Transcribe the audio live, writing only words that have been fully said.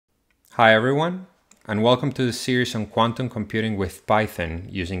Hi everyone, and welcome to the series on quantum computing with Python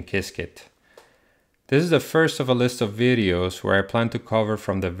using Qiskit. This is the first of a list of videos where I plan to cover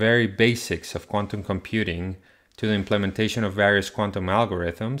from the very basics of quantum computing to the implementation of various quantum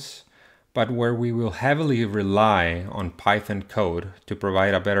algorithms, but where we will heavily rely on Python code to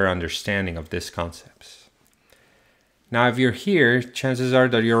provide a better understanding of these concepts. Now, if you're here, chances are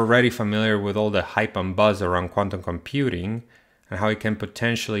that you're already familiar with all the hype and buzz around quantum computing and how it can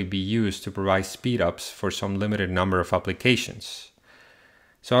potentially be used to provide speedups for some limited number of applications.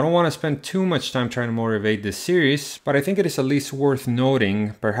 So I don't want to spend too much time trying to motivate this series, but I think it is at least worth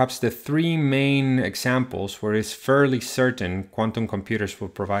noting perhaps the three main examples where it is fairly certain quantum computers will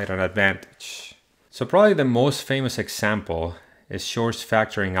provide an advantage. So probably the most famous example is Shor's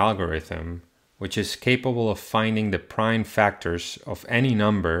factoring algorithm, which is capable of finding the prime factors of any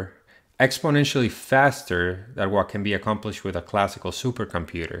number exponentially faster than what can be accomplished with a classical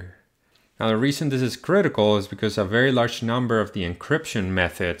supercomputer. Now, the reason this is critical is because a very large number of the encryption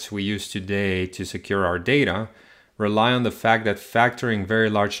methods we use today to secure our data rely on the fact that factoring very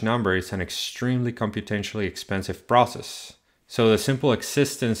large numbers is an extremely computationally expensive process. So the simple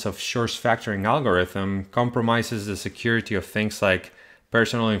existence of Shor's factoring algorithm compromises the security of things like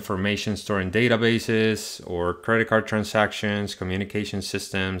personal information stored in databases, or credit card transactions, communication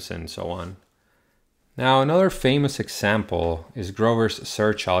systems, and so on. Now, another famous example is Grover's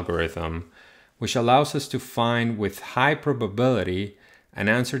search algorithm, which allows us to find with high probability an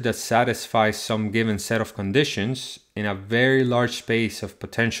answer that satisfies some given set of conditions in a very large space of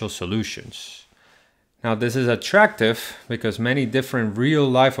potential solutions. Now, this is attractive because many different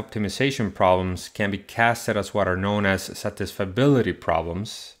real-life optimization problems can be casted as what are known as satisfiability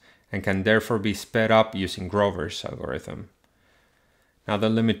problems and can therefore be sped up using Grover's algorithm. Now, the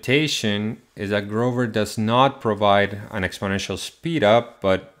limitation is that Grover does not provide an exponential speedup,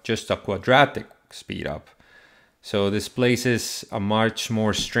 but just a quadratic speedup. So this places a much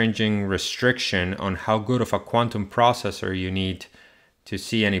more stringent restriction on how good of a quantum processor you need to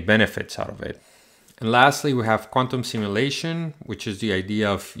see any benefits out of it. And lastly, we have quantum simulation, which is the idea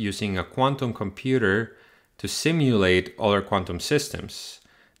of using a quantum computer to simulate other quantum systems.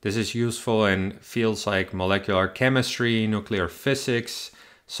 This is useful in fields like molecular chemistry, nuclear physics,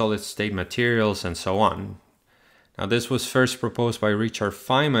 solid-state materials, and so on. Now, this was first proposed by Richard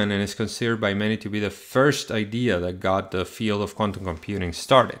Feynman and is considered by many to be the first idea that got the field of quantum computing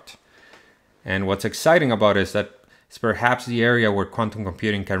started. And what's exciting about it is that it's perhaps the area where quantum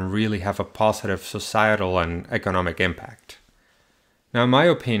computing can really have a positive societal and economic impact. Now, in my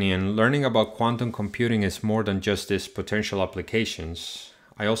opinion, learning about quantum computing is more than just these potential applications.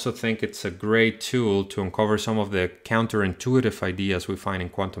 I also think it's a great tool to uncover some of the counterintuitive ideas we find in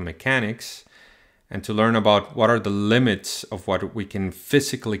quantum mechanics and to learn about what are the limits of what we can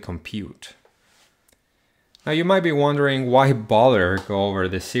physically compute. Now, you might be wondering why bother go over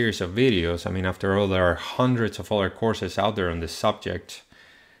this series of videos. I mean, after all, there are hundreds of other courses out there on this subject.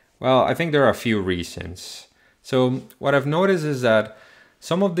 Well, I think there are a few reasons. So what I've noticed is that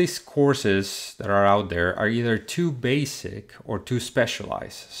some of these courses that are out there are either too basic or too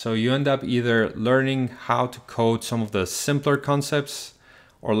specialized. So you end up either learning how to code some of the simpler concepts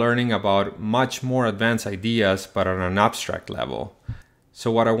or learning about much more advanced ideas, but on an abstract level. So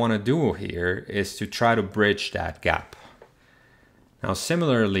what I want to do here is to try to bridge that gap. Now,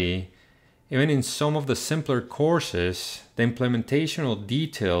 similarly, even in some of the simpler courses, the implementational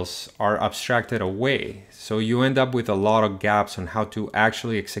details are abstracted away. So you end up with a lot of gaps on how to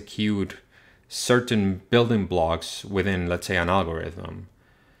actually execute certain building blocks within, let's say, an algorithm.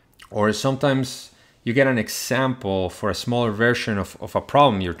 Or sometimes you get an example for a smaller version of a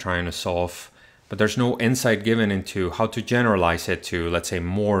problem you're trying to solve, but there's no insight given into how to generalize it to, let's say,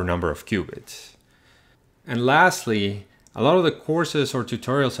 more number of qubits. And lastly, a lot of the courses or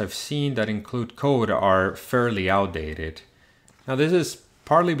tutorials I've seen that include code are fairly outdated. Now, this is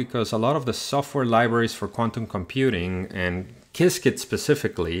partly because a lot of the software libraries for quantum computing, and Qiskit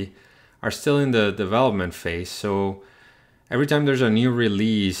specifically, are still in the development phase. So every time there's a new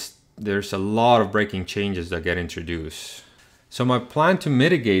release, there's a lot of breaking changes that get introduced. So my plan to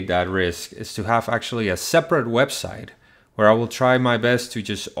mitigate that risk is to have actually a separate website where I will try my best to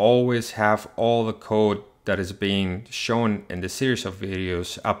just always have all the code that is being shown in the series of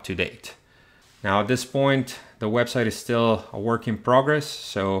videos up to date. Now, at this point, the website is still a work in progress,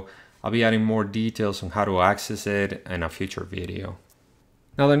 so I'll be adding more details on how to access it in a future video.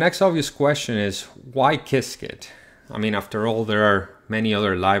 Now, the next obvious question is, why Qiskit? I mean, after all, there are many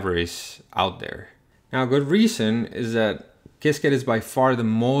other libraries out there. Now, a good reason is that Qiskit is by far the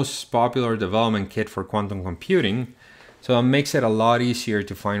most popular development kit for quantum computing, So it makes it a lot easier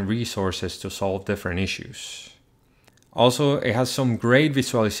to find resources to solve different issues. Also, it has some great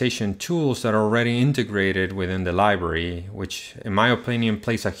visualization tools that are already integrated within the library, which in my opinion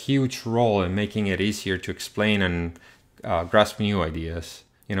plays a huge role in making it easier to explain and grasp new ideas.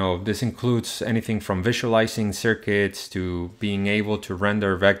 This includes anything from visualizing circuits to being able to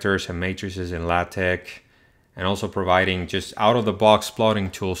render vectors and matrices in LaTeX, and also providing just out-of-the-box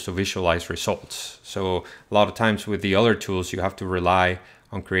plotting tools to visualize results. So a lot of times with the other tools, you have to rely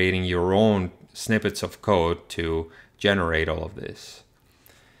on creating your own snippets of code to generate all of this.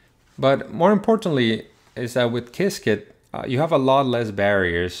 But more importantly is that with Qiskit, you have a lot less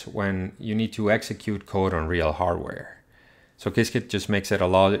barriers when you need to execute code on real hardware. So Qiskit just makes it a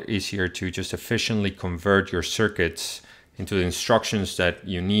lot easier to just efficiently convert your circuits into the instructions that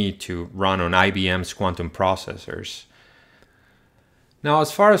you need to run on IBM's quantum processors. Now,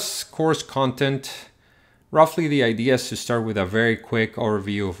 as far as course content, roughly the idea is to start with a very quick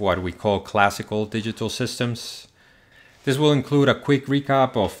overview of what we call classical digital systems. This will include a quick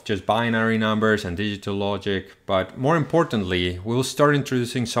recap of just binary numbers and digital logic, but more importantly, we'll start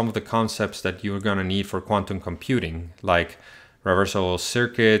introducing some of the concepts that you're going to need for quantum computing, like reversible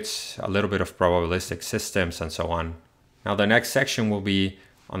circuits, a little bit of probabilistic systems, and so on. Now, the next section will be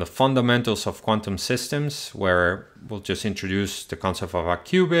on the fundamentals of quantum systems, where we'll just introduce the concept of a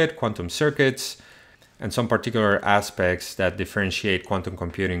qubit, quantum circuits, and some particular aspects that differentiate quantum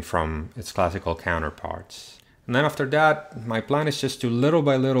computing from its classical counterparts. And then after that, my plan is just to little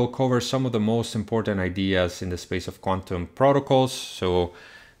by little cover some of the most important ideas in the space of quantum protocols. So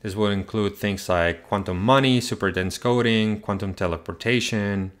this will include things like quantum money, superdense coding, quantum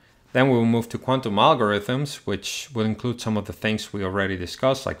teleportation. Then we will move to quantum algorithms, which will include some of the things we already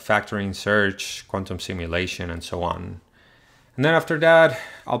discussed, like factoring, search, quantum simulation, and so on. And then after that,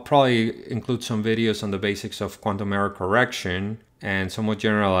 I'll probably include some videos on the basics of quantum error correction and somewhat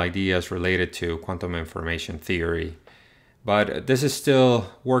general ideas related to quantum information theory. But this is still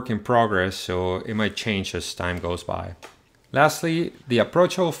work in progress, so it might change as time goes by. Lastly, the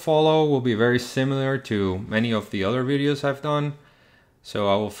approach I'll follow will be very similar to many of the other videos I've done. So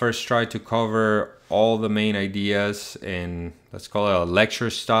I will first try to cover all the main ideas in, let's call it a lecture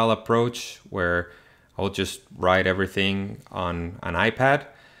style approach, where I'll just write everything on an iPad,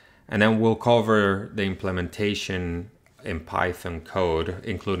 and then we'll cover the implementation in Python code,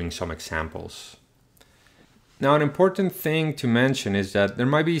 including some examples. Now, an important thing to mention is that there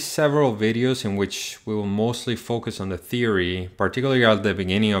might be several videos in which we will mostly focus on the theory, particularly at the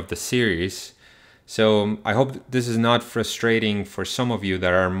beginning of the series. So I hope this is not frustrating for some of you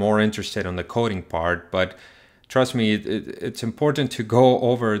that are more interested on the coding part, but trust me, it's important to go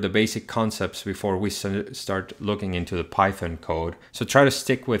over the basic concepts before we start looking into the Python code. So try to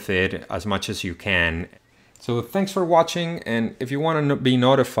stick with it as much as you can. So thanks for watching, and if you want to be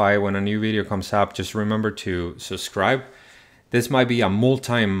notified when a new video comes up, just remember to subscribe. This might be a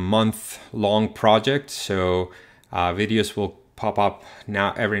multi-month long project, so videos will pop up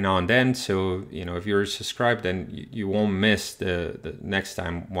every now and then. So if you're subscribed, then you won't miss the next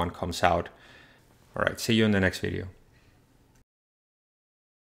time one comes out. All right, see you in the next video.